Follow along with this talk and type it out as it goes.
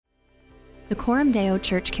The Coram Deo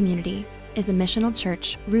Church community is a missional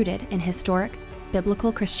church rooted in historic,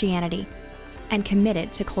 biblical Christianity and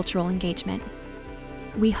committed to cultural engagement.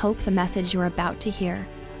 We hope the message you're about to hear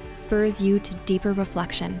spurs you to deeper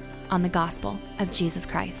reflection on the gospel of Jesus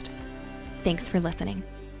Christ. Thanks for listening.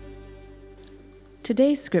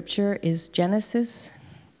 Today's scripture is Genesis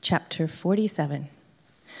chapter 47.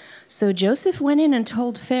 So Joseph went in and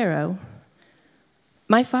told Pharaoh,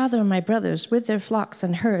 "My father and my brothers, with their flocks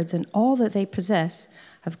and herds and all that they possess,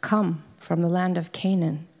 have come from the land of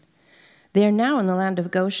Canaan. They are now in the land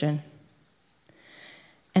of Goshen."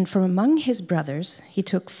 And from among his brothers he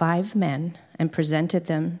took 5 men and presented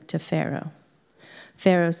them to Pharaoh.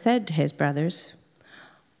 Pharaoh said to his brothers,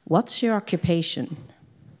 "What's your occupation?"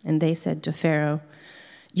 And they said to Pharaoh,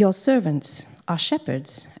 "Your servants are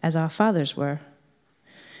shepherds, as our fathers were."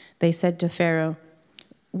 They said to Pharaoh,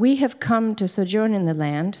 "We have come to sojourn in the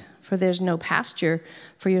land, for there's no pasture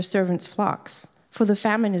for your servants' flocks, for the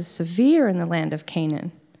famine is severe in the land of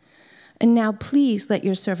Canaan. And now please let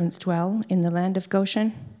your servants dwell in the land of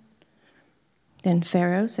Goshen." Then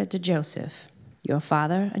Pharaoh said to Joseph, "Your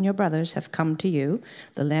father and your brothers have come to you.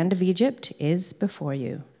 The land of Egypt is before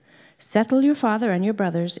you. Settle your father and your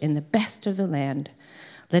brothers in the best of the land.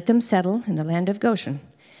 Let them settle in the land of Goshen.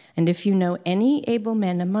 And if you know any able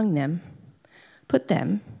men among them, put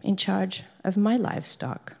them in charge of my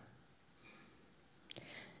livestock."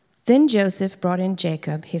 Then Joseph brought in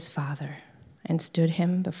Jacob, his father, and stood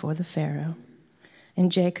him before the Pharaoh.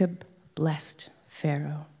 And Jacob blessed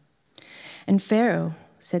Pharaoh. And Pharaoh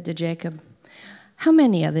said to Jacob, "How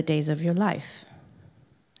many are the days of your life?"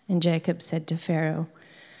 And Jacob said to Pharaoh,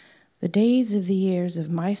 "The days of the years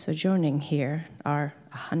of my sojourning here are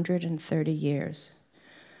 130 years.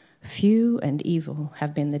 Few and evil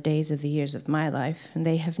have been the days of the years of my life, and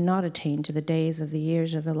they have not attained to the days of the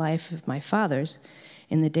years of the life of my fathers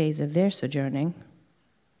in the days of their sojourning."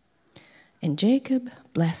 And Jacob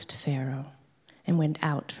blessed Pharaoh and went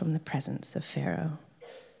out from the presence of Pharaoh.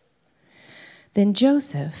 Then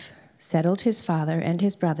Joseph settled his father and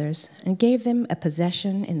his brothers and gave them a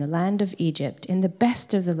possession in the land of Egypt, in the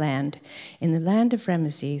best of the land, in the land of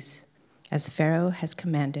Ramesses, as Pharaoh has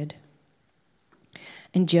commanded.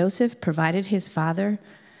 And Joseph provided his father,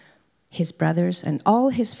 his brothers, and all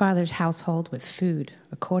his father's household with food,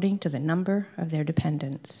 according to the number of their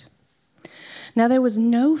dependents. Now there was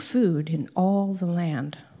no food in all the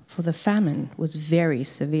land, for the famine was very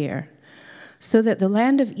severe, so that the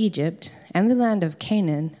land of Egypt and the land of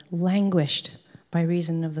Canaan languished by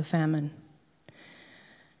reason of the famine.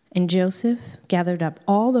 And Joseph gathered up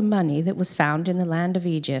all the money that was found in the land of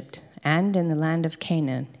Egypt and in the land of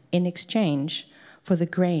Canaan in exchange for the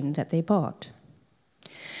grain that they bought.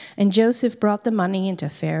 And Joseph brought the money into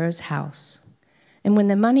Pharaoh's house. And when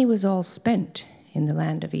the money was all spent in the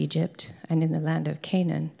land of Egypt and in the land of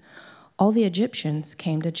Canaan, all the Egyptians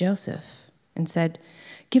came to Joseph and said,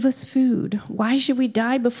 "Give us food. Why should we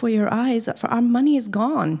die before your eyes? For our money is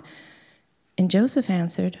gone." And Joseph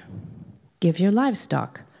answered, "Give your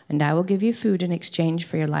livestock, and I will give you food in exchange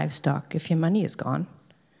for your livestock if your money is gone."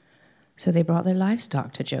 So they brought their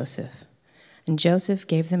livestock to Joseph. And Joseph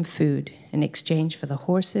gave them food in exchange for the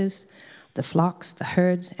horses, the flocks, the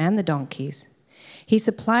herds, and the donkeys. He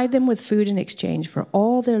supplied them with food in exchange for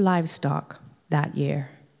all their livestock that year.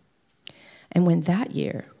 And when that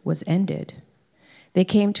year was ended, they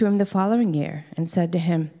came to him the following year and said to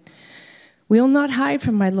him, "We will not hide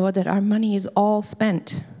from my lord that our money is all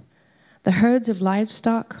spent. The herds of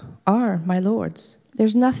livestock are my lord's.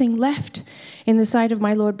 There's nothing left in the sight of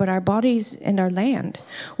my lord but our bodies and our land.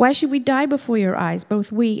 Why should we die before your eyes,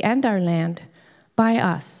 both we and our land? Buy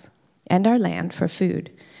us and our land for food,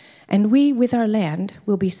 and we with our land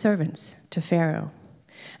will be servants to Pharaoh.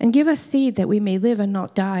 And give us seed that we may live and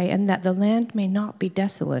not die, and that the land may not be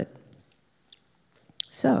desolate."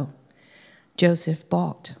 So Joseph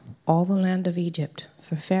bought all the land of Egypt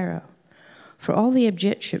for Pharaoh, for all the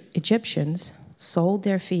Egyptians sold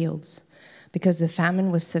their fields, because the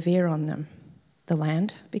famine was severe on them. The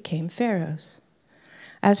land became Pharaoh's.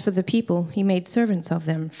 As for the people, he made servants of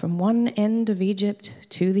them from one end of Egypt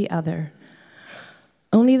to the other.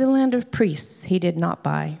 Only the land of priests he did not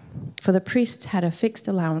buy, for the priests had a fixed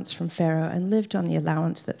allowance from Pharaoh and lived on the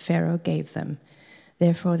allowance that Pharaoh gave them.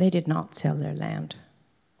 Therefore they did not sell their land.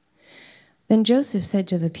 Then Joseph said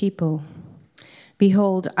to the people,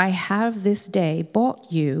 "Behold, I have this day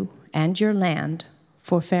bought you and your land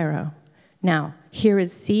for Pharaoh. Now, here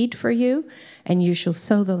is seed for you, and you shall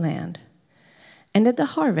sow the land. And at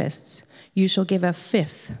the harvests you shall give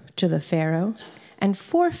 1/5 to the Pharaoh, and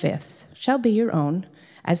 4/5 shall be your own,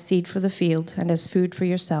 as seed for the field, and as food for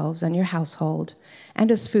yourselves and your household,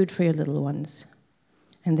 and as food for your little ones."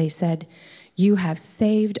 And they said, "You have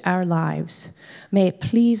saved our lives. May it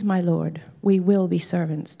please my Lord, we will be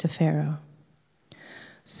servants to Pharaoh."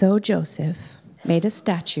 So Joseph made a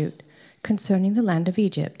statute concerning the land of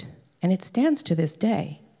Egypt, and it stands to this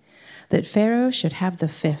day, that Pharaoh should have the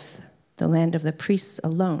fifth. The land of the priests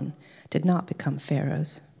alone did not become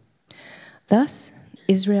Pharaoh's. Thus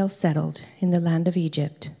Israel settled in the land of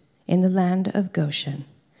Egypt, in the land of Goshen,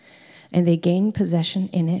 and they gained possession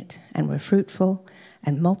in it and were fruitful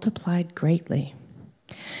and multiplied greatly.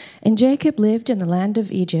 And Jacob lived in the land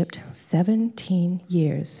of Egypt 17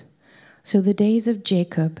 years. So the days of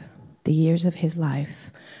Jacob, the years of his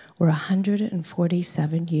life, were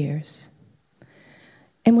 147 years.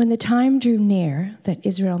 And when the time drew near that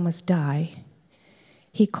Israel must die,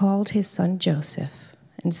 he called his son Joseph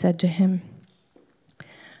and said to him,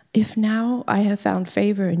 "If now I have found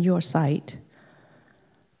favor in your sight,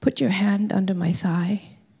 put your hand under my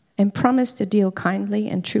thigh and promise to deal kindly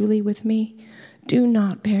and truly with me. Do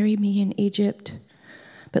not bury me in Egypt,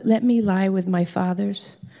 but let me lie with my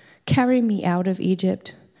fathers. Carry me out of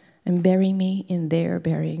Egypt and bury me in their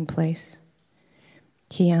burying place."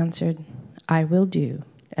 He answered, "I will do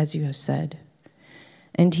as you have said."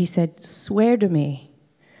 And he said, "Swear to me."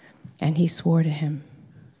 And he swore to him.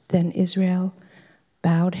 Then Israel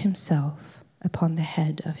bowed himself upon the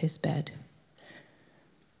head of his bed.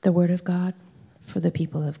 The word of God for the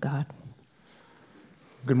people of God.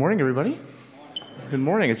 Good morning, everybody. Good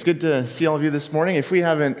morning. It's good to see all of you this morning. If we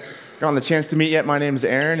haven't gotten the chance to meet yet, my name is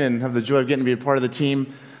Aaron and have the joy of getting to be a part of the team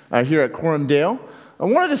here at Coram Deo. I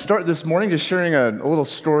wanted to start this morning just sharing a little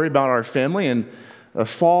story about our family. In the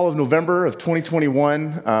fall of November of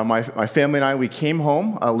 2021, my family and I, we came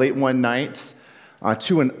home late one night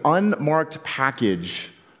to an unmarked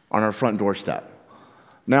package on our front doorstep.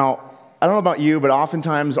 Now, I don't know about you, but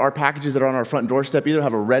oftentimes our packages that are on our front doorstep either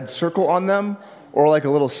have a red circle on them or like a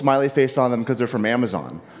little smiley face on them because they're from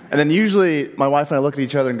Amazon. And then usually my wife and I look at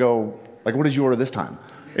each other and go, like, "What did you order this time?"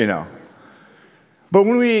 You know. But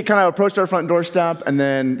when we kind of approached our front doorstep and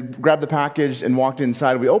then grabbed the package and walked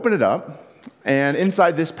inside, we opened it up, and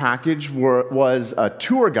inside this package was a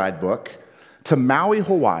tour guidebook to Maui,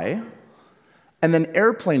 Hawaii, and then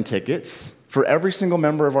airplane tickets for every single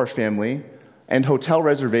member of our family and hotel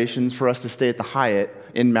reservations for us to stay at the Hyatt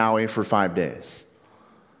in Maui for 5 days.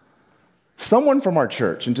 Someone from our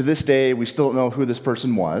church, and to this day we still don't know who this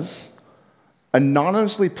person was,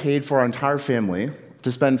 anonymously paid for our entire family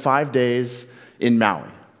to spend 5 days in Maui.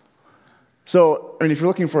 So, I mean, if you're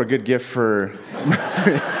looking for a good gift for...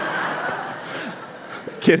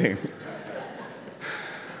 Kidding.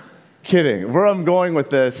 Where I'm going with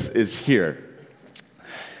this is here.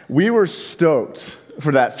 We were stoked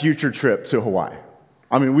for that future trip to Hawaii.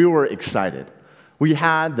 I mean, we were excited. We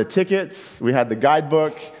had the tickets, we had the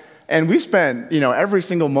guidebook, and we spent, every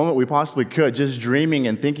single moment we possibly could just dreaming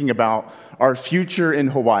and thinking about our future in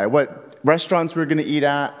Hawaii, what restaurants we were going to eat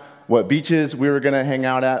at, what beaches we were going to hang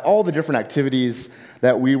out at, all the different activities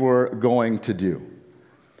that we were going to do.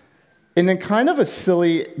 And in kind of a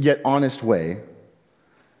silly yet honest way,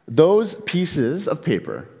 those pieces of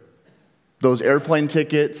paper, those airplane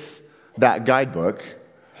tickets, that guidebook,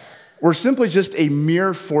 were simply just a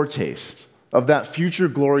mere foretaste of that future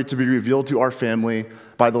glory to be revealed to our family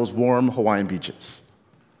by those warm Hawaiian beaches.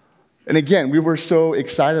 And again, we were so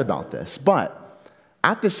excited about this. But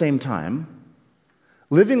at the same time,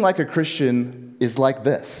 living like a Christian is like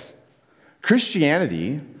this.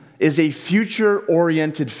 Christianity is a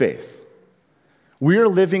future-oriented faith. We are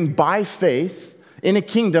living by faith in a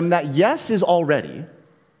kingdom that, yes, is already,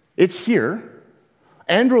 it's here,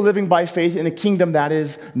 and we're living by faith in a kingdom that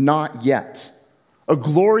is not yet, a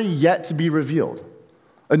glory yet to be revealed,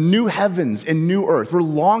 a new heavens and new earth. We're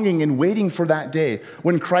longing and waiting for that day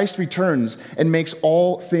when Christ returns and makes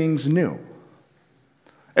all things new.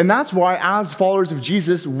 And that's why, as followers of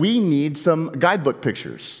Jesus, we need some guidebook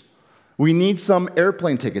pictures. We need some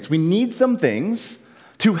airplane tickets. We need some things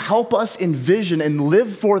to help us envision and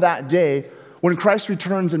live for that day when Christ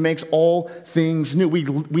returns and makes all things new.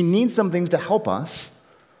 We need some things to help us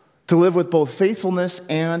to live with both faithfulness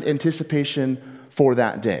and anticipation for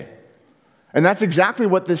that day. And that's exactly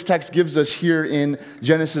what this text gives us here in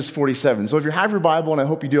Genesis 47. So if you have your Bible, and I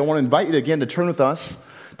hope you do, I want to invite you again to turn with us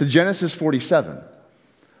to Genesis 47.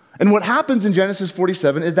 And what happens in Genesis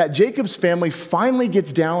 47 is that Jacob's family finally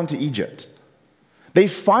gets down to Egypt. They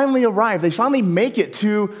finally arrive. They finally make it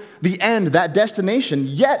to the end, that destination.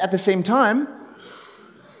 Yet, at the same time,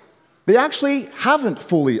 they actually haven't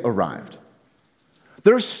fully arrived.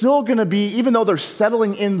 they're still going to be, even though they're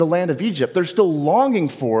settling in the land of Egypt, they're still longing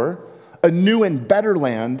for a new and better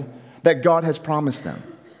land that God has promised them.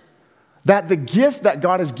 That the gift that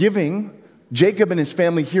God is giving Jacob and his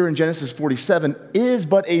family here in Genesis 47 is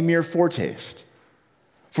but a mere foretaste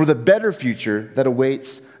for the better future that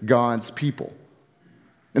awaits God's people.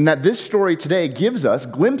 And that this story today gives us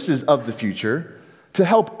glimpses of the future to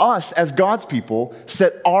help us as God's people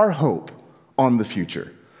set our hope on the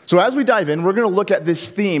future. So as we dive in, we're going to look at this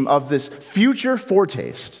theme of this future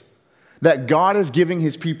foretaste that God is giving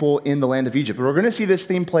his people in the land of Egypt. We're going to see this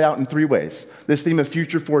theme play out in three ways. This theme of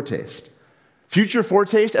future foretaste. Future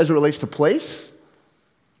foretaste as it relates to place,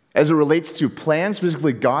 as it relates to plan,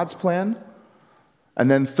 specifically God's plan, and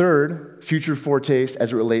then third, future foretaste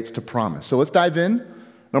as it relates to promise. So let's dive in.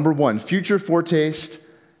 Number one, future foretaste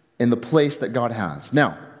in the place that God has.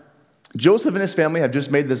 Now, Joseph and his family have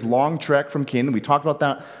just made this long trek from Canaan. We talked about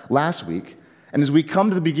that last week. And as we come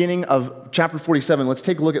to the beginning of chapter 47, let's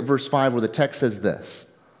take a look at verse 5 where the text says this.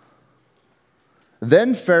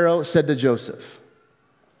 Then Pharaoh said to Joseph,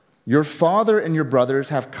 "Your father and your brothers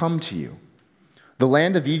have come to you. The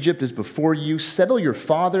land of Egypt is before you. Settle your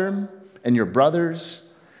father and your brothers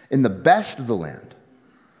in the best of the land.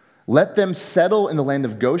 Let them settle in the land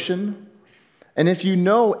of Goshen. And if you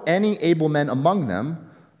know any able men among them,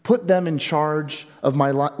 put them in charge of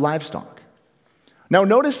my livestock." Now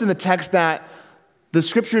notice in the text that the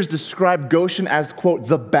scriptures describe Goshen as, quote,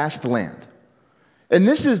 the best land. And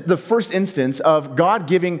this is the first instance of God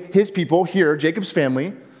giving his people here, Jacob's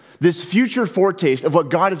family, this future foretaste of what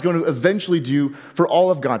God is going to eventually do for all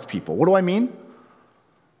of God's people. What do I mean?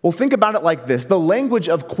 Well, think about it like this. The language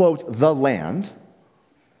of, quote, the land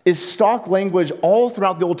is stock language all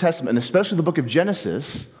throughout the Old Testament, and especially the book of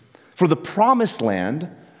Genesis, for the promised land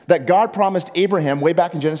that God promised Abraham way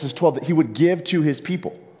back in Genesis 12 that he would give to his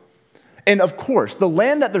people. And of course, the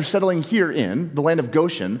land that they're settling here in, the land of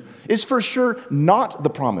Goshen, is for sure not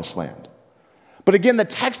the promised land. But again, the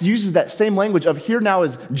text uses that same language of here now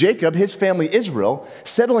is Jacob, his family Israel,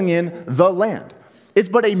 settling in the land. It's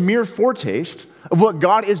but a mere foretaste of what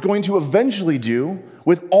God is going to eventually do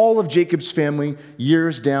with all of Jacob's family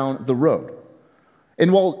years down the road.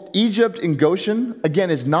 And while Egypt and Goshen,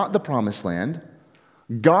 again, is not the promised land,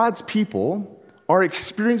 God's people are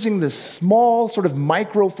experiencing this small sort of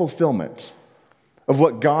micro-fulfillment of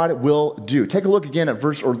what God will do. Take a look again at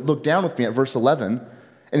look down with me at verse 11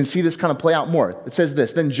 and see this kind of play out more. It says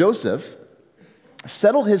this, "Then Joseph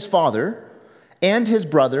settled his father and his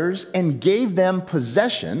brothers and gave them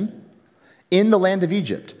possession in the land of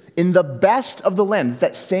Egypt, in the best of the land." It's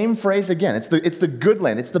that same phrase again. It's the good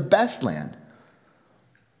land. It's the best land.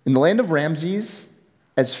 In the land of Ramses,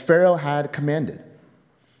 as Pharaoh had commanded.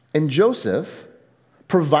 And Joseph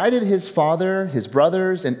provided his father, his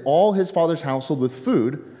brothers, and all his father's household with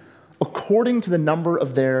food according to the number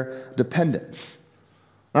of their dependents.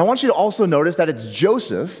 Now, I want you to also notice that it's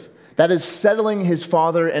Joseph that is settling his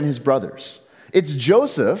father and his brothers. It's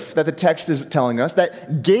Joseph that the text is telling us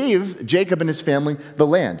that gave Jacob and his family the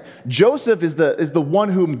land. Joseph is the one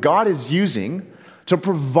whom God is using to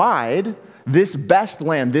provide this best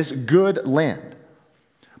land, this good land.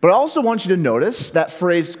 But I also want you to notice that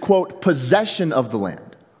phrase, quote, possession of the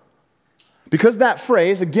land. Because that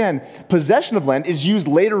phrase, again, possession of land, is used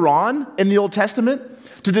later on in the Old Testament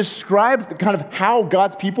to describe kind of how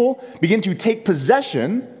God's people begin to take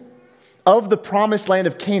possession of the promised land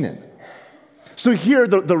of Canaan. So here,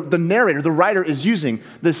 the narrator, the writer, is using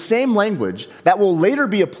the same language that will later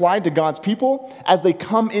be applied to God's people as they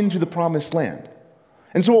come into the promised land.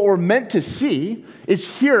 And so what we're meant to see is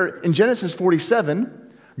here in Genesis 47,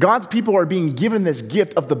 God's people are being given this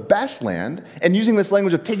gift of the best land, and using this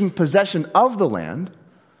language of taking possession of the land,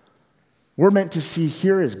 we're meant to see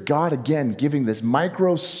here is God again giving this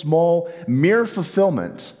micro, small, mere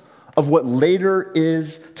fulfillment of what later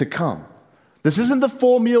is to come. This isn't the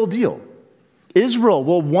full meal deal. Israel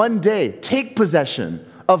will one day take possession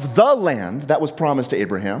of the land that was promised to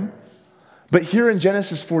Abraham. But here in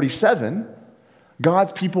Genesis 47,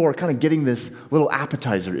 God's people are kind of getting this little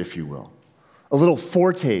appetizer, if you will, a little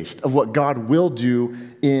foretaste of what God will do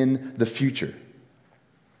in the future.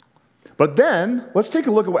 But then, let's take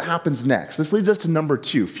a look at what happens next. This leads us to number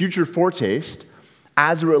 2, future foretaste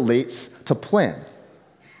as it relates to plan.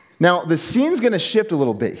 Now, the scene's going to shift a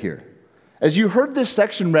little bit here. As you heard this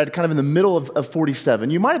section read kind of in the middle of 47,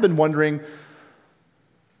 you might have been wondering,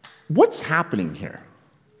 what's happening here?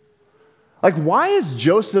 Like, why is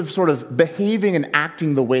Joseph sort of behaving and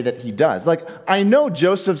acting the way that he does? Like, I know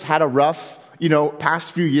Joseph's had a rough,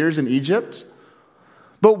 past few years in Egypt,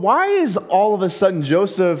 but why is all of a sudden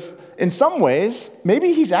Joseph in some ways,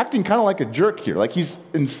 maybe he's acting kind of like a jerk here. Like he's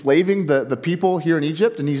enslaving the people here in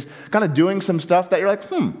Egypt, and he's kind of doing some stuff that you're like,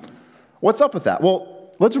 what's up with that?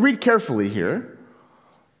 Well, let's read carefully here,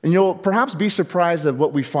 and you'll perhaps be surprised at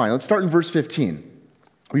what we find. Let's start in verse 15.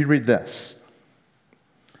 We read this.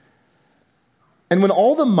 And when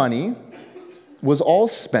all the money was all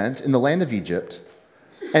spent in the land of Egypt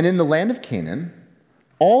and in the land of Canaan,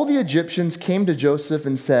 all the Egyptians came to Joseph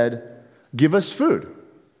and said, "Give us food.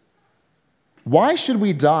 Why should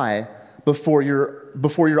we die before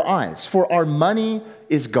your eyes? For our money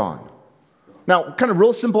is gone." Now, kind of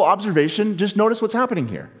real simple observation, just notice what's happening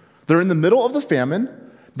here. They're in the middle of the famine,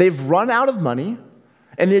 they've run out of money,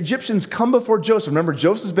 and the Egyptians come before Joseph. Remember,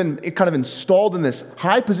 Joseph's been kind of installed in this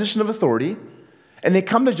high position of authority, and they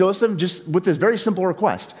come to Joseph just with this very simple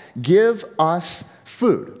request: give us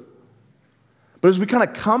food. But as we kind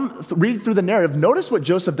of read through the narrative, notice what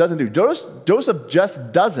Joseph doesn't do. Joseph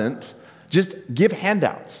just doesn't just give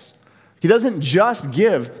handouts. He doesn't just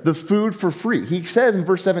give the food for free. He says in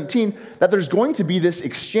verse 17 that there's going to be this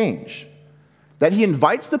exchange, that he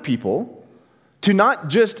invites the people to not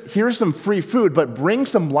just, here's some free food, but bring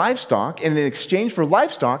some livestock, and in exchange for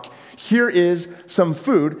livestock, here is some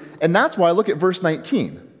food. And that's why, look at verse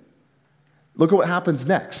 19. Look at what happens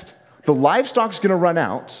next. The livestock's going to run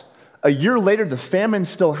out. A year later, the famine's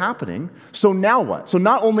still happening. So now what? So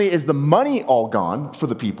not only is the money all gone for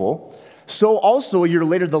the people, so also a year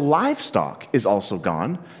later, the livestock is also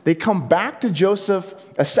gone. They come back to Joseph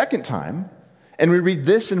a second time, and we read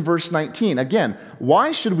this in verse 19. Again,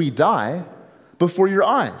 why should we die before your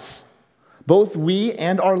eyes, both we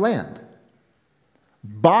and our land?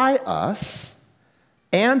 Buy us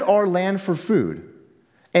and our land for food,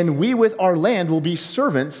 and we with our land will be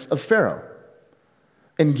servants of Pharaoh.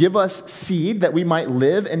 And give us seed that we might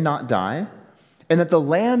live and not die, and that the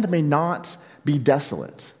land may not be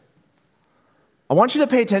desolate. I want you to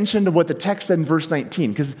pay attention to what the text said in verse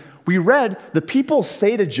 19, because we read, the people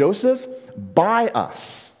say to Joseph, "Buy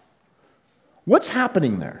us." What's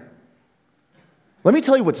happening there? Let me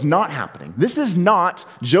tell you what's not happening. This is not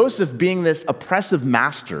Joseph being this oppressive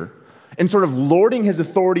master and sort of lording his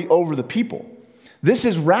authority over the people. This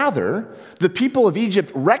is rather the people of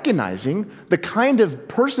Egypt recognizing the kind of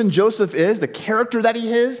person Joseph is, the character that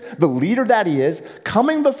he is, the leader that he is,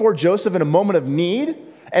 coming before Joseph in a moment of need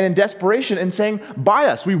and in desperation and saying, "Buy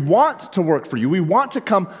us. We want to work for you. We want to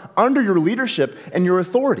come under your leadership and your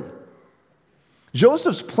authority."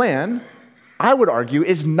 Joseph's plan, I would argue,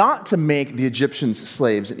 is not to make the Egyptians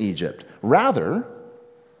slaves in Egypt. Rather,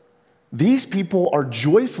 these people are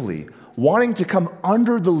joyfully wanting to come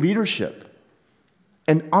under the leadership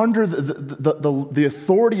and under the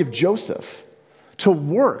authority of Joseph to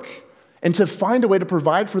work and to find a way to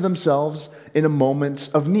provide for themselves in a moment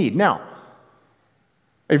of need. Now,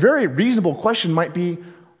 a very reasonable question might be,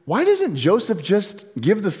 why doesn't Joseph just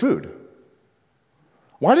give the food?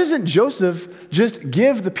 Why doesn't Joseph just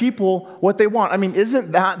give the people what they want? I mean,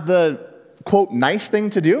 isn't that the, quote, nice thing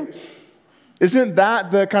to do? Isn't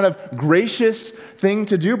that the kind of gracious thing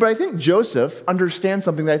to do? But I think Joseph understands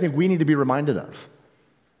something that I think we need to be reminded of.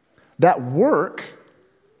 That work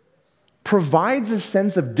provides a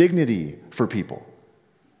sense of dignity for people.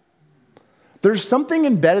 There's something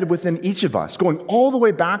embedded within each of us, going all the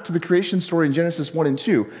way back to the creation story in Genesis 1 and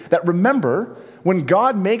 2, that remember, when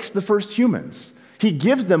God makes the first humans, he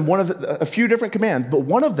gives them a few different commands, but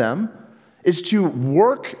one of them is to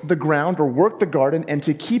work the ground or work the garden and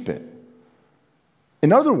to keep it.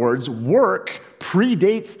 In other words, work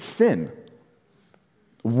predates sin.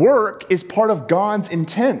 Work is part of God's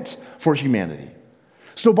intent for humanity.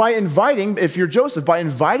 So by inviting, if you're Joseph, by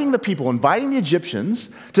inviting the people, inviting the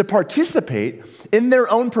Egyptians to participate in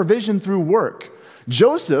their own provision through work,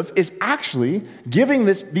 Joseph is actually giving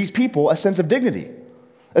these people a sense of dignity,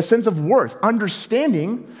 a sense of worth,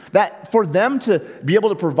 understanding that for them to be able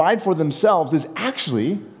to provide for themselves is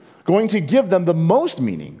actually going to give them the most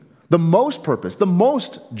meaning, the most purpose, the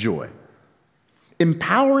most joy.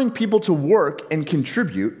 Empowering people to work and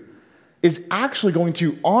contribute is actually going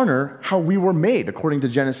to honor how we were made, according to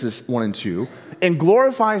Genesis 1 and 2, and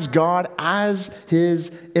glorifies God as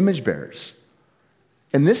his image bearers.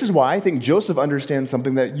 And this is why I think Joseph understands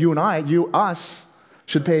something that us,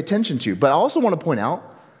 should pay attention to. But I also want to point out,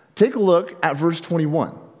 take a look at verse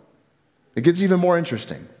 21. It gets even more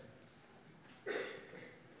interesting.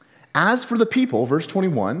 As for the people, verse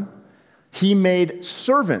 21, he made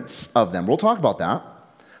servants of them. We'll talk about that.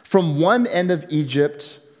 From one end of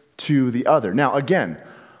Egypt to the other. Now, again,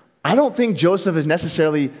 I don't think Joseph is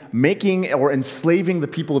necessarily making or enslaving the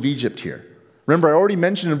people of Egypt here. Remember, I already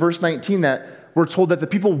mentioned in verse 19 that we're told that the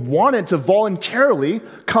people wanted to voluntarily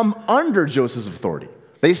come under Joseph's authority.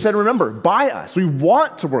 They said, remember, buy us. We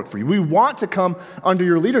want to work for you. We want to come under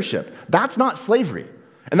your leadership. That's not slavery.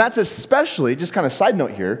 And that's especially, just kind of side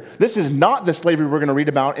note here, this is not the slavery we're going to read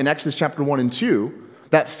about in Exodus chapter 1 and 2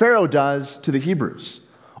 that Pharaoh does to the Hebrews.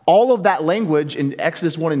 All of that language in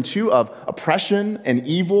Exodus 1 and 2 of oppression and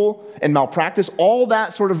evil and malpractice, all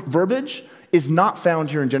that sort of verbiage is not found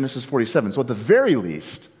here in Genesis 47. So at the very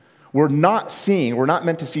least, we're not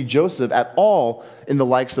meant to see Joseph at all in the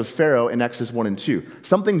likes of Pharaoh in Exodus 1 and 2.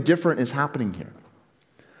 Something different is happening here.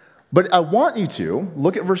 But I want you to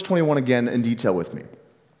look at verse 21 again in detail with me.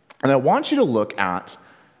 And I want you to look at,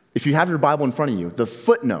 if you have your Bible in front of you, the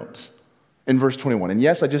footnote in verse 21. And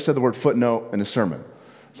yes, I just said the word footnote in a sermon.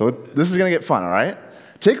 So this is going to get fun, all right?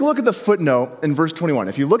 Take a look at the footnote in verse 21.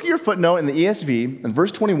 If you look at your footnote in the ESV, in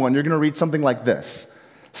verse 21, you're going to read something like this: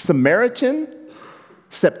 Samaritan,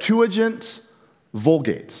 Septuagint,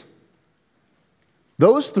 Vulgate.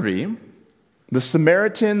 Those three, the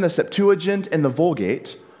Samaritan, the Septuagint, and the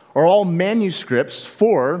Vulgate, are all manuscripts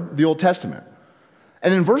for the Old Testament.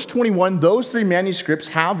 And in verse 21, those three manuscripts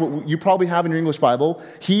have what you probably have in your English Bible: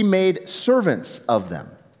 he made servants of them.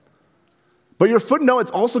 But your footnote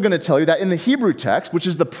is also going to tell you that in the Hebrew text, which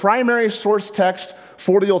is the primary source text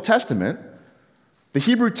for the Old Testament, the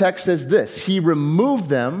Hebrew text says this: he removed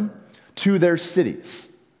them to their cities.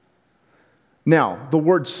 Now, the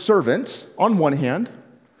word servant on one hand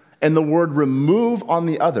and the word remove on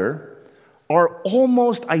the other are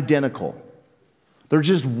almost identical. They're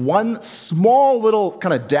just one small little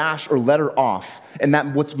kind of dash or letter off, and that's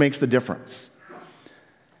what makes the difference.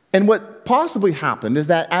 And what possibly happened is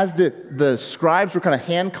that as the scribes were kind of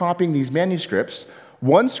hand copying these manuscripts,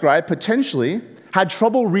 one scribe potentially had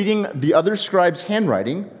trouble reading the other scribe's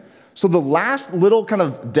handwriting, so the last little kind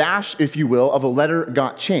of dash, if you will, of a letter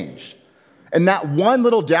got changed. And that one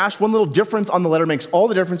little dash, one little difference on the letter makes all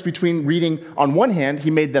the difference between reading on one hand,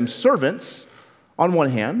 he made them servants on one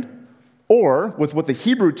hand, or with what the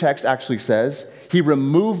Hebrew text actually says, he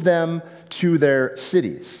removed them to their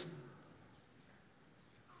cities.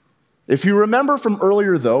 If you remember from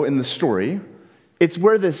earlier, though, in the story, it's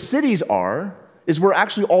where the cities is where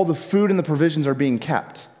actually all the food and the provisions are being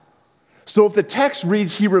kept. So if the text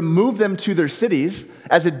reads, he removed them to their cities,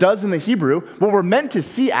 as it does in the Hebrew, what we're meant to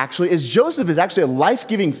see actually is Joseph is actually a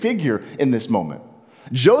life-giving figure in this moment.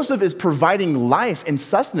 Joseph is providing life and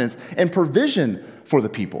sustenance and provision for the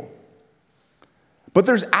people. But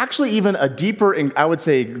there's actually even a deeper and I would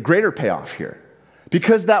say greater payoff here,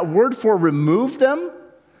 because that word for remove them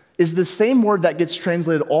is the same word that gets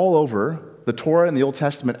translated all over the Torah and the Old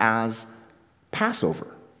Testament as Passover.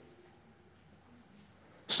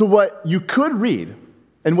 So what you could read,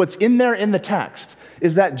 and what's in there in the text,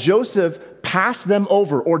 is that Joseph passed them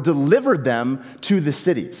over or delivered them to the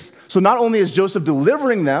cities. So not only is Joseph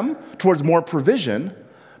delivering them towards more provision,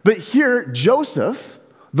 but here Joseph,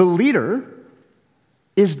 the leader,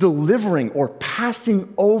 is delivering or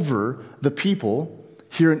passing over the people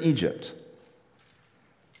here in Egypt.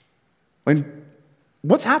 And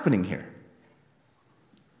what's happening here?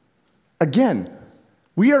 Again,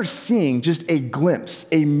 we are seeing just a glimpse,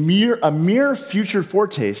 a mere future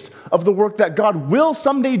foretaste of the work that God will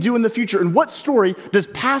someday do in the future. And what story does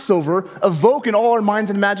Passover evoke in all our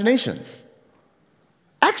minds and imaginations?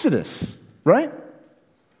 Exodus, right?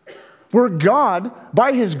 Where God,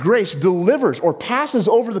 by his grace, delivers or passes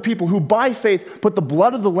over the people who by faith put the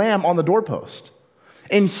blood of the lamb on the doorpost.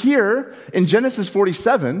 And here in Genesis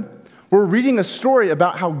 47, we're reading a story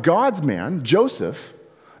about how God's man, Joseph,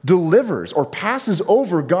 delivers or passes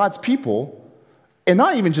over God's people, and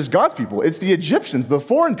not even just God's people, it's the Egyptians, the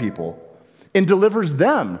foreign people, and delivers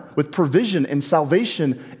them with provision and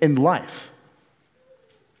salvation and life.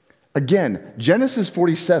 Again, Genesis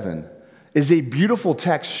 47 is a beautiful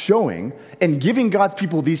text showing and giving God's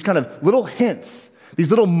people these kind of little hints, these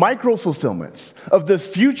little micro-fulfillments of the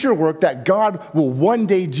future work that God will one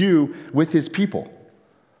day do with his people.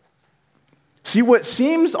 See, what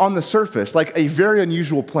seems on the surface like a very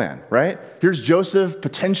unusual plan, right? Here's Joseph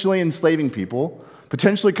potentially enslaving people,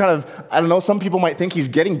 potentially kind of, I don't know, some people might think he's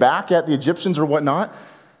getting back at the Egyptians or whatnot,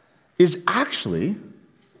 is actually,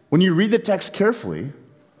 when you read the text carefully,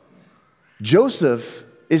 Joseph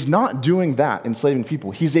is not doing that, enslaving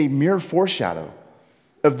people. He's a mere foreshadow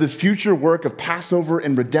of the future work of Passover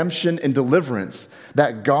and redemption and deliverance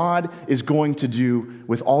that God is going to do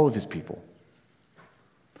with all of his people.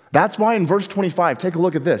 That's why in verse 25, take a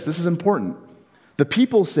look at this. This is important. The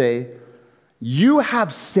people say, "You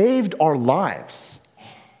have saved our lives."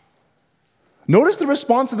 Notice the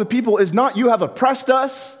response of the people is not, "You have oppressed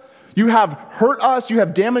us, You have hurt us, you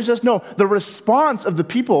have damaged us. No, the response of the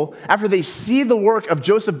people after they see the work of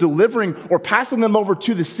Joseph delivering or passing them over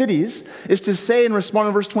to the cities is to say in response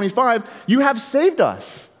to verse 25, you have saved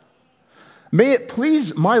us. May it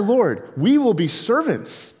please my Lord, we will be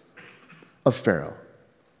servants of Pharaoh.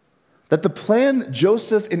 That the plan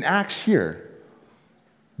Joseph enacts here,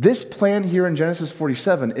 this plan here in Genesis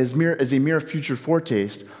 47 is a mere future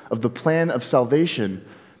foretaste of the plan of salvation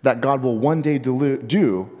that God will one day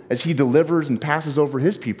do as he delivers and passes over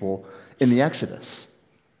his people in the Exodus.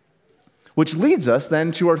 Which leads us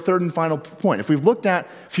then to our third and final point. If we've looked at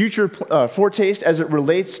future foretaste as it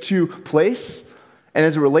relates to place and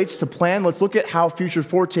as it relates to plan, let's look at how future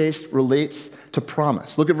foretaste relates to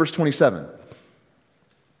promise. Look at verse 27.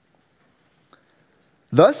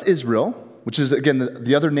 Thus Israel, which is again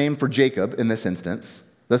the other name for Jacob in this instance,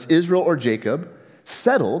 thus Israel or Jacob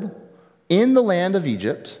settled in the land of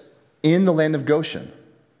Egypt, in the land of Goshen.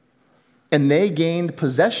 And they gained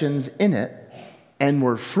possessions in it and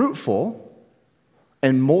were fruitful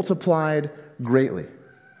and multiplied greatly.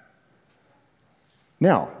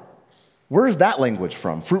 Now, where is that language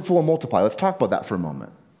from? Fruitful and multiply. Let's talk about that for a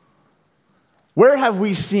moment. Where have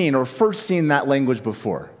we seen or first seen that language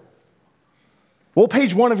before? Well,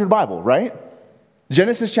 page 1 of your Bible, right?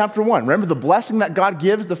 Genesis chapter 1. Remember the blessing that God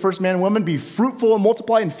gives the first man and woman, be fruitful and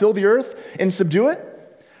multiply and fill the earth and subdue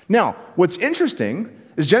it? Now, what's interesting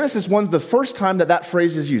is Genesis 1's the first time that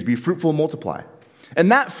phrase is used, be fruitful and multiply.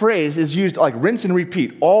 And that phrase is used like rinse and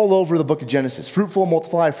repeat all over the book of Genesis. Fruitful and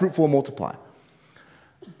multiply, fruitful and multiply.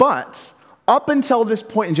 But up until this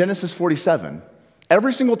point in Genesis 47,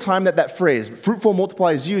 every single time that phrase, fruitful and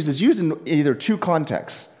multiply, is used in either two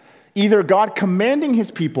contexts. Either God commanding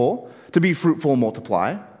his people to be fruitful and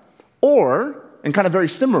multiply, or, and kind of very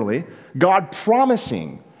similarly, God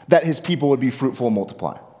promising that his people would be fruitful and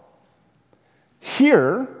multiply.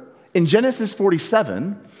 Here, in Genesis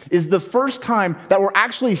 47, is the first time that we're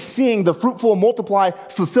actually seeing the fruitful and multiply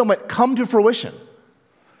fulfillment come to fruition.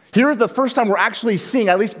 Here is the first time we're actually seeing,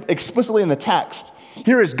 at least explicitly in the text,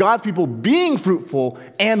 here is God's people being fruitful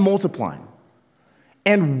and multiplying.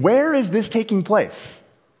 And where is this taking place?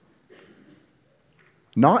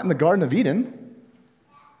 Not in the Garden of Eden,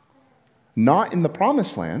 not in the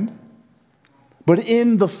Promised Land, but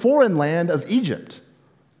in the foreign land of Egypt.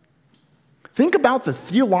 Think about the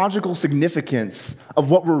theological significance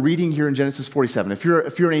of what we're reading here in Genesis 47, if you're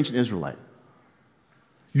an ancient Israelite.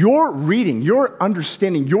 You're reading, you're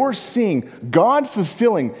understanding, you're seeing God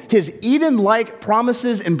fulfilling his Eden-like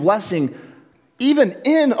promises and blessing even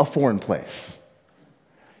in a foreign place.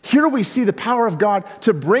 Here we see the power of God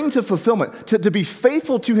to bring to fulfillment, to be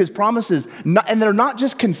faithful to his promises, and they're not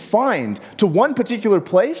just confined to one particular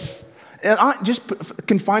place, and not just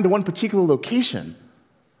confined to one particular location,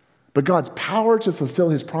 but God's power to fulfill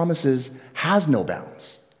his promises has no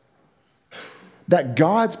bounds. That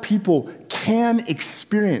God's people can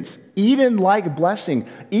experience Eden-like blessing,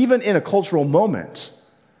 even in a cultural moment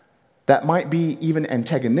that might be even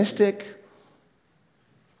antagonistic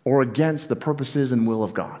or against the purposes and will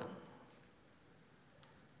of God.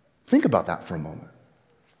 Think about that for a moment.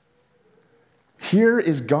 Here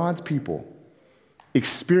is God's people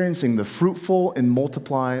experiencing the fruitful and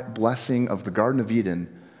multiply blessing of the Garden of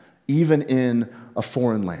Eden, even in a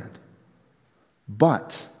foreign land.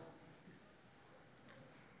 But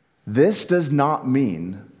this does not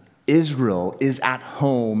mean Israel is at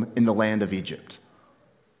home in the land of Egypt.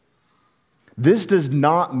 This does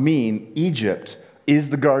not mean Egypt is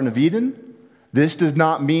the Garden of Eden. This does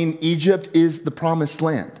not mean Egypt is the promised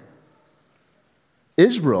land.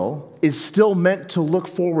 Israel is still meant to look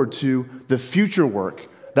forward to the future work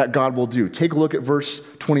that God will do. Take a look at verse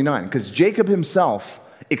 29, because Jacob himself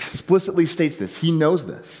explicitly states this. He knows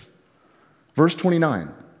this. Verse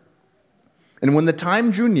 29. And when the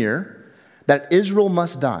time drew near that Israel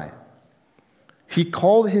must die, he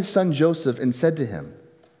called his son Joseph and said to him,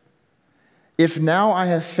 if now I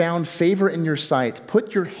have found favor in your sight,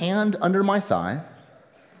 put your hand under my thigh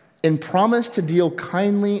and promise to deal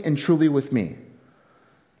kindly and truly with me.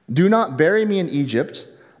 Do not bury me in Egypt,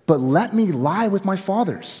 but let me lie with my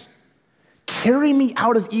fathers. Carry me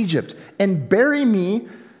out of Egypt and bury me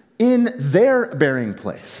in their burying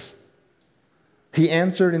place. He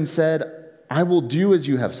answered and said, I will do as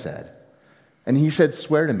you have said. And he said,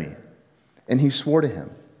 swear to me. And he swore to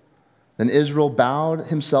him. Then Israel bowed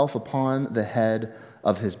himself upon the head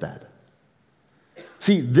of his bed.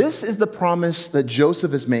 See, this is the promise that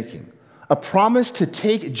Joseph is making. A promise to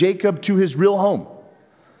take Jacob to his real home.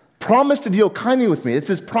 Promise to deal kindly with me. It's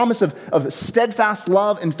this promise of steadfast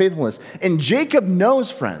love and faithfulness. And Jacob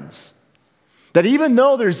knows, friends, That even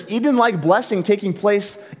though there's Eden-like blessing taking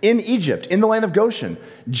place in Egypt, in the land of Goshen,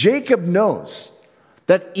 Jacob knows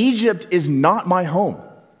that Egypt is not my home.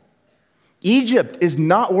 Egypt is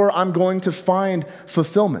not where I'm going to find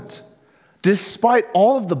fulfillment. Despite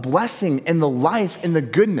all of the blessing and the life and the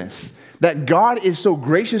goodness that God is so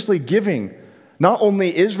graciously giving, not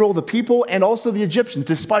only Israel, the people, and also the Egyptians,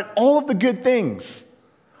 despite all of the good things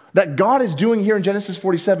that God is doing here in Genesis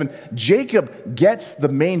 47, Jacob gets the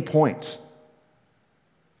main point.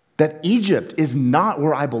 That Egypt is not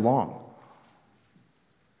where I belong.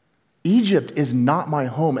 Egypt is not my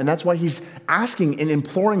home. And that's why he's asking and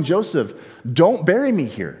imploring Joseph, don't bury me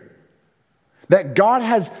here. That God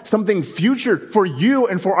has something future for you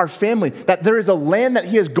and for our family. That there is a land that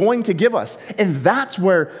he is going to give us. And that's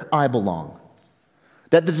where I belong.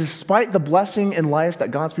 That despite the blessing in life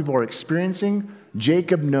that God's people are experiencing,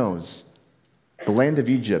 Jacob knows the land of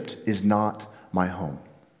Egypt is not my home.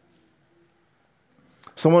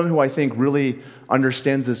 Someone who I think really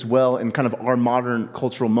understands this well in kind of our modern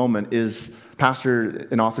cultural moment is pastor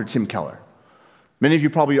and author Tim Keller. Many of you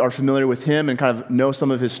probably are familiar with him and kind of know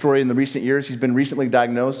some of his story in the recent years. He's been recently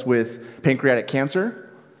diagnosed with pancreatic cancer.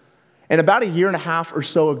 And about a year and a half or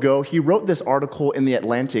so ago, he wrote this article in The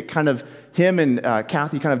Atlantic, kind of him and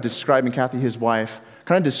Kathy kind of describing, Kathy, his wife,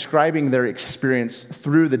 kind of describing their experience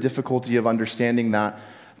through the difficulty of understanding that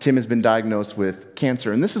Tim has been diagnosed with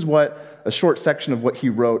cancer. And this is a short section of what he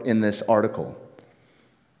wrote in this article.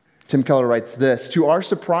 Tim Keller writes this: to our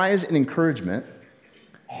surprise and encouragement,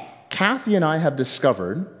 Kathy and I have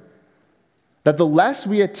discovered that the less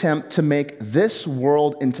we attempt to make this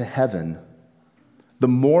world into heaven, the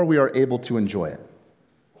more we are able to enjoy it.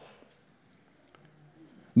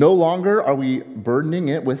 No longer are we burdening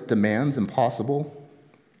it with demands impossible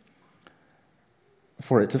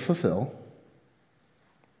for it to fulfill.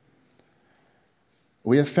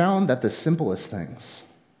 We have found that the simplest things,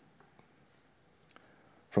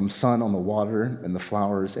 from sun on the water and the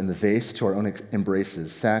flowers in the vase to our own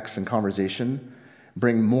embraces, sex and conversation,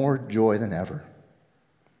 bring more joy than ever.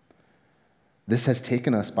 This has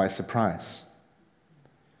taken us by surprise.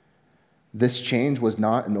 This change was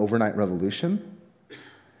not an overnight revolution.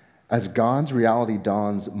 As God's reality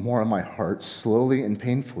dawns more on my heart, slowly and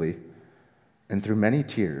painfully, and through many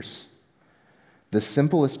tears, the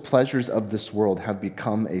simplest pleasures of this world have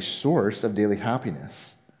become a source of daily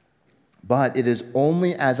happiness. But it is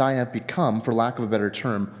only as I have become, for lack of a better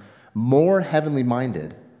term, more heavenly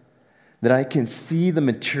minded that I can see the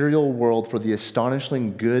material world for the astonishingly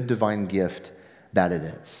good divine gift that it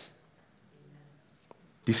is.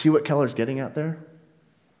 Do you see what Keller's getting at there?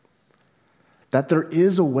 That there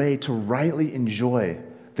is a way to rightly enjoy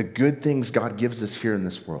the good things God gives us here in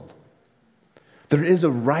this world. There is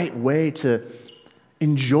a right way to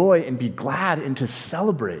enjoy and be glad and to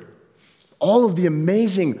celebrate all of the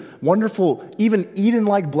amazing, wonderful, even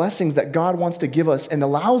Eden-like blessings that God wants to give us and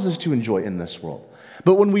allows us to enjoy in this world.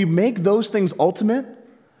 But when we make those things ultimate,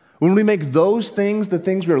 when we make those things the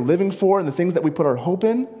things we are living for and the things that we put our hope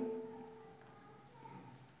in,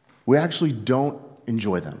 we actually don't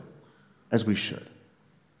enjoy them as we should.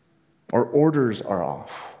 Our orders are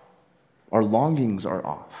off. Our longings are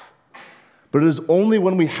off. But it is only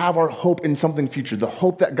when we have our hope in something future, the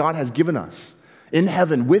hope that God has given us in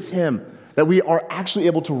heaven with him, that we are actually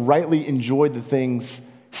able to rightly enjoy the things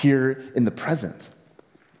here in the present.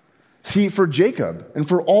 See, for Jacob, and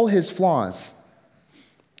for all his flaws,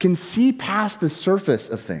 can see past the surface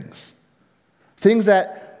of things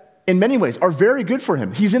that in many ways are very good for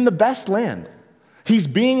him. He's in the best land. He's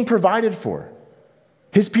being provided for.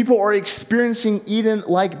 His people are experiencing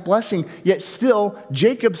Eden-like blessing, yet still,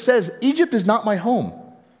 Jacob says, Egypt is not my home.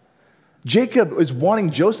 Jacob is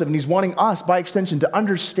wanting Joseph, and he's wanting us, by extension, to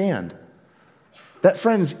understand that,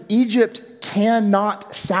 friends, Egypt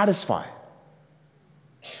cannot satisfy.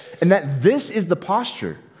 And that this is the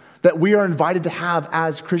posture that we are invited to have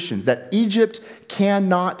as Christians, that Egypt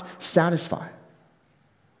cannot satisfy.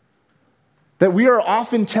 That we are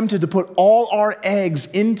often tempted to put all our eggs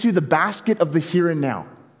into the basket of the here and now,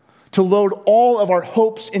 to load all of our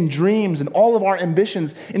hopes and dreams and all of our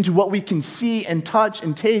ambitions into what we can see and touch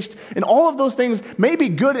and taste, and all of those things may be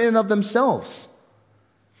good in and of themselves.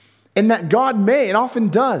 And that God may, and often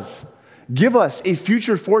does, give us a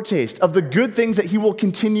future foretaste of the good things that he will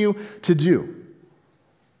continue to do.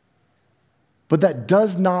 But that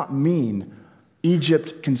does not mean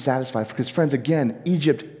Egypt can satisfy, because friends, again,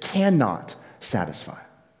 Egypt cannot satisfy.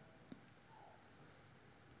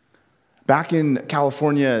 Back in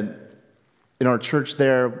California, in our church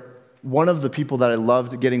there, one of the people that I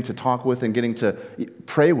loved getting to talk with and getting to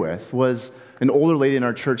pray with was an older lady in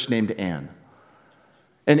our church named Anne.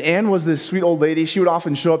 And Anne was this sweet old lady. She would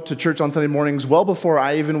often show up to church on Sunday mornings well before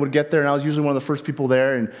I even would get there, and I was usually one of the first people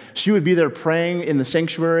there. And she would be there praying in the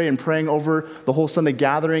sanctuary and praying over the whole Sunday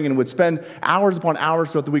gathering, and would spend hours upon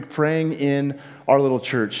hours throughout the week praying in our little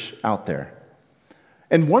church out there.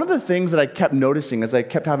 And one of the things that I kept noticing as I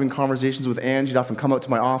kept having conversations with Anne, she'd often come up to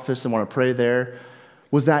my office and want to pray there,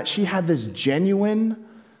 was that she had this genuine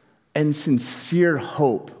and sincere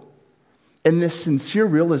hope and this sincere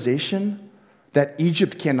realization that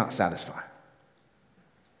Egypt cannot satisfy.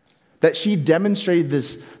 That she demonstrated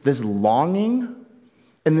this longing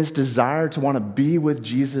and this desire to want to be with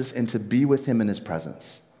Jesus and to be with him in his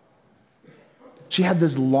presence. She had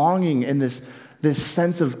this longing and this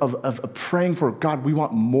sense of praying for, God, we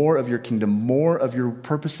want more of your kingdom, more of your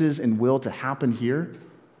purposes and will to happen here,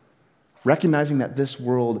 recognizing that this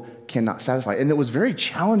world cannot satisfy. And it was very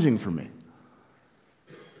challenging for me.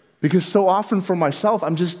 Because so often for myself,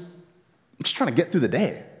 I'm just trying to get through the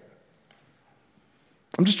day.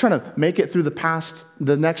 I'm just trying to make it through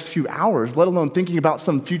the next few hours, let alone thinking about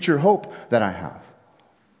some future hope that I have.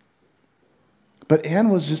 But Anne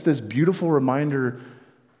was just this beautiful reminder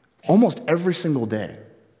almost every single day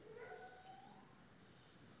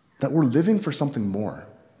that we're living for something more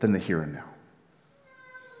than the here and now.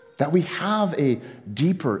 That we have a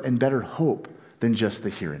deeper and better hope than just the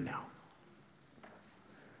here and now.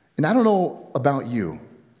 And I don't know about you.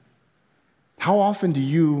 How often do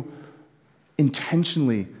you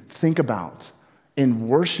intentionally think about and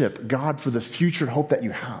worship God for the future hope that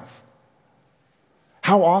you have?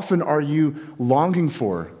 How often are you longing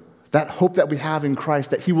for that hope that we have in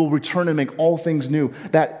Christ, that he will return and make all things new,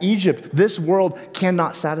 that Egypt, this world,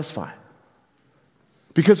 cannot satisfy?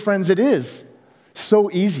 Because, friends, it is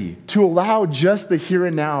so easy to allow just the here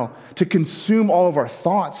and now to consume all of our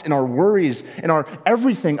thoughts and our worries and our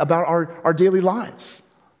everything about our daily lives.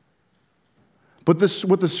 But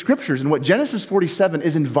what the scriptures and what Genesis 47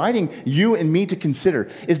 is inviting you and me to consider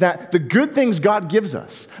is that the good things God gives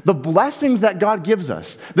us, the blessings that God gives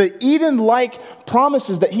us, the Eden-like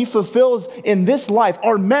promises that he fulfills in this life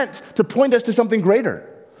are meant to point us to something greater,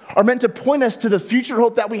 are meant to point us to the future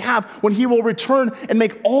hope that we have when he will return and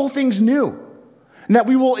make all things new, and that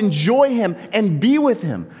we will enjoy him and be with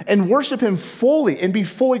him and worship him fully and be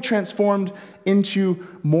fully transformed into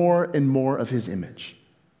more and more of his image.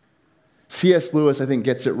 C.S. Lewis, I think,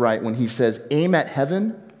 gets it right when he says, aim at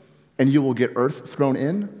heaven and you will get earth thrown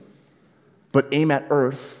in, but aim at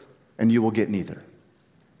earth and you will get neither.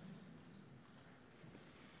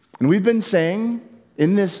 And we've been saying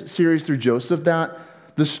in this series through Joseph that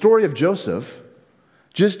the story of Joseph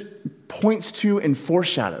just points to and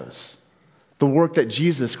foreshadows the work that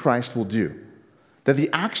Jesus Christ will do. That the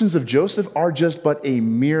actions of Joseph are just but a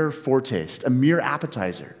mere foretaste, a mere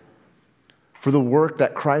appetizer for the work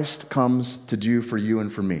that Christ comes to do for you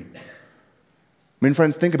and for me. I mean,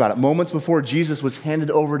 friends, think about it. Moments before Jesus was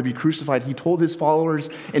handed over to be crucified, he told his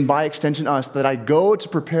followers, and by extension us, that I go to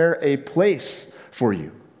prepare a place for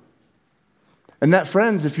you. And that,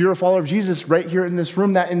 friends, if you're a follower of Jesus right here in this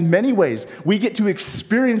room, that in many ways, we get to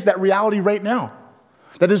experience that reality right now.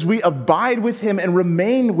 That as we abide with him and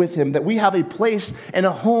remain with him, that we have a place and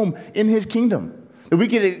a home in his kingdom. That we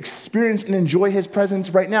get to experience and enjoy his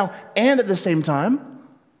presence right now. And at the same time,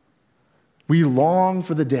 we long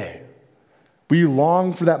for the day. We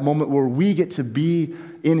long for that moment where we get to be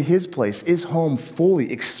in his place, his home, fully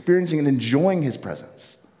experiencing and enjoying his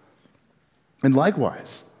presence. And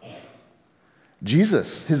likewise,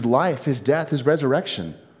 Jesus, his life, his death, his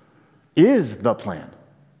resurrection is the plan.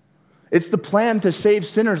 It's the plan to save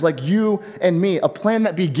sinners like you and me, a plan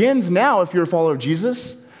that begins now if you're a follower of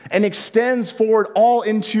Jesus and extends forward all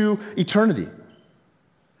into eternity.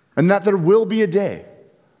 And that there will be a day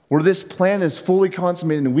where this plan is fully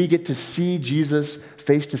consummated and we get to see Jesus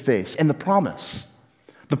face to face. And the promise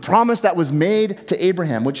that was made to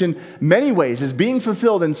Abraham, which in many ways is being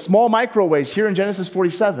fulfilled in small micro ways here in Genesis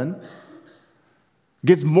 47,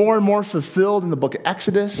 gets more and more fulfilled in the book of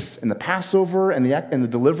Exodus, in the Passover, and the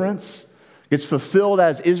deliverance. Gets fulfilled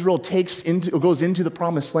as Israel goes into the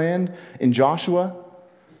promised land in Joshua,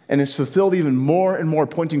 and is fulfilled even more and more,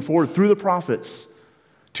 pointing forward through the prophets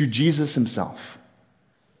to Jesus himself.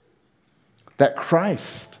 That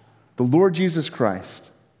Christ, the Lord Jesus Christ,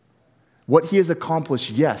 what he has accomplished,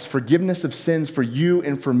 yes, forgiveness of sins for you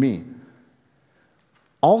and for me,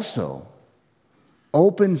 also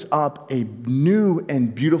opens up a new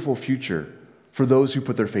and beautiful future for those who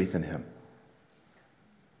put their faith in him.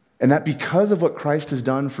 And that because of what Christ has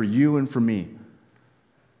done for you and for me,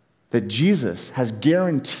 that Jesus has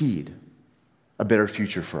guaranteed a better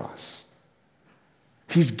future for us.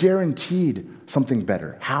 He's guaranteed something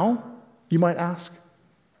better. How, you might ask?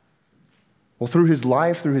 Well, through his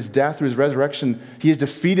life, through his death, through his resurrection, he has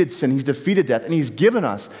defeated sin, he's defeated death, and he's given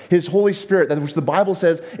us his Holy Spirit, which the Bible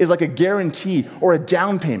says is like a guarantee or a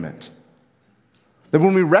down payment. That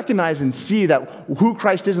when we recognize and see that who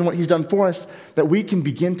Christ is and what he's done for us, that we can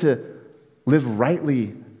begin to live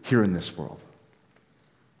rightly here in this world.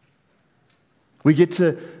 We get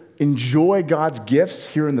to enjoy God's gifts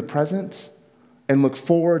here in the present and look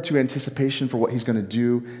forward to anticipation for what he's going to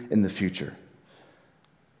do in the future.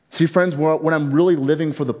 See, friends, when I'm really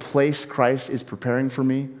living for the place Christ is preparing for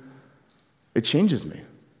me, it changes me.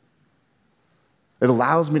 It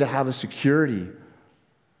allows me to have a security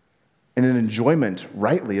and an enjoyment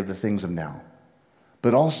rightly of the things of now,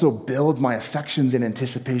 but also builds my affections in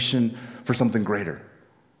anticipation for something greater.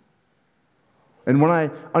 And when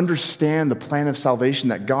I understand the plan of salvation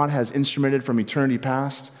that God has instrumented from eternity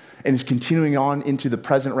past and is continuing on into the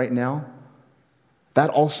present right now, that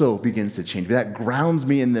also begins to change me. That grounds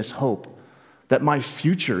me in this hope that my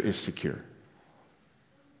future is secure.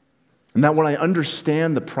 And that when I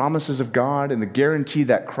understand the promises of God and the guarantee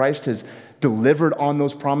that Christ has delivered on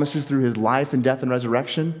those promises through his life and death and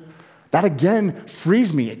resurrection, that again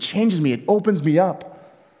frees me, it changes me, it opens me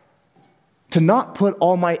up to not put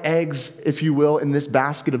all my eggs, if you will, in this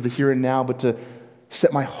basket of the here and now, but to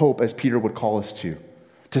set my hope, as Peter would call us to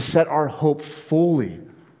set our hope fully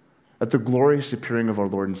at the glorious appearing of our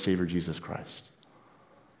Lord and Savior Jesus Christ.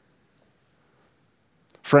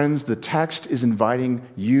 Friends, the text is inviting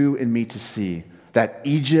you and me to see that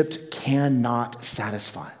Egypt cannot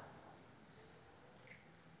satisfy.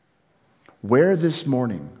 Where this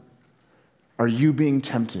morning are you being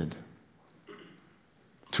tempted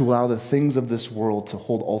to allow the things of this world to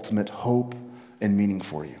hold ultimate hope and meaning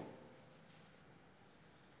for you?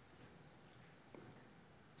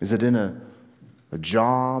 Is it in a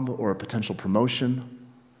job or a potential promotion?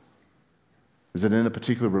 Is it in a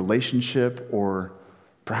particular relationship or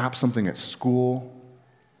perhaps something at school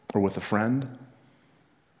or with a friend?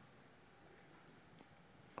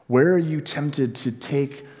 Where are you tempted to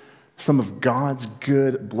take some of God's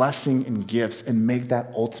good blessing and gifts and make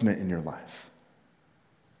that ultimate in your life?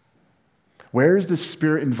 Where is the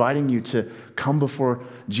Spirit inviting you to come before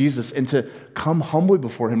Jesus and to come humbly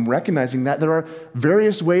before him, recognizing that there are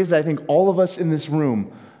various ways that I think all of us in this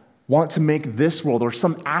room want to make this world or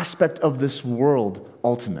some aspect of this world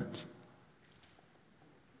ultimate?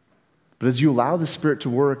 But as you allow the Spirit to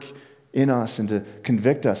work in us and to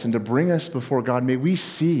convict us and to bring us before God, may we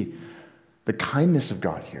see the kindness of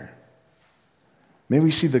God here. May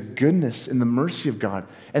we see the goodness and the mercy of God.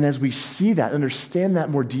 And as we see that, understand that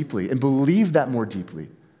more deeply and believe that more deeply,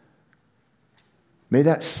 may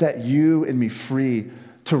that set you and me free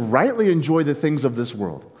to rightly enjoy the things of this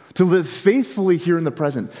world, to live faithfully here in the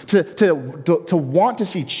present, to want to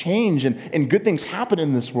see change and good things happen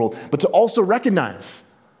in this world, but to also recognize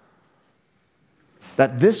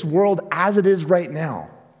that this world as it is right now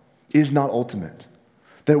is not ultimate,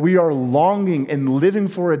 that we are longing and living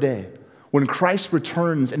for a day when Christ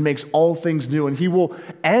returns and makes all things new, and he will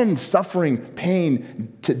end suffering,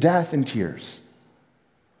 pain, to death and tears.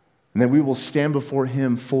 And that we will stand before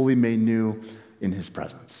him fully made new in his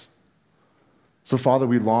presence. So, Father,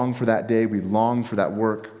 we long for that day. We long for that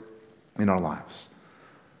work in our lives.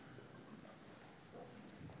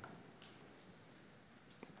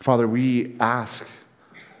 Father, we ask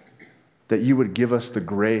that you would give us the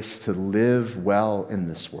grace to live well in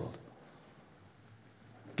this world.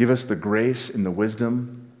 Give us the grace and the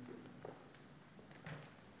wisdom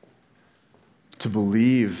to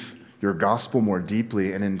believe your gospel more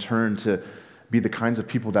deeply, and in turn to be the kinds of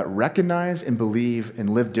people that recognize and believe and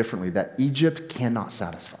live differently that Egypt cannot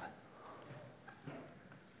satisfy.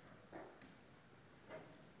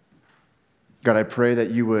 God, I pray that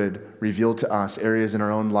you would reveal to us areas in our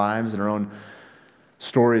own lives and our own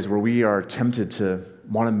stories where we are tempted to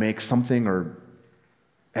want to make something or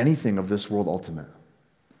anything of this world ultimate.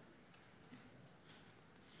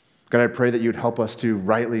 God, I pray that you would help us to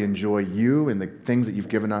rightly enjoy you and the things that you've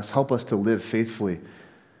given us. Help us to live faithfully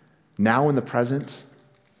now in the present,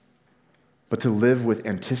 but to live with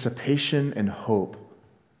anticipation and hope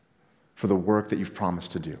for the work that you've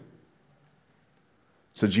promised to do.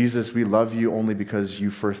 So Jesus, we love you only because you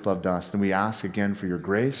first loved us. And we ask again for your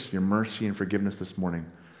grace, your mercy, and forgiveness this morning.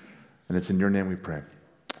 And it's in your name we pray.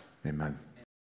 Amen.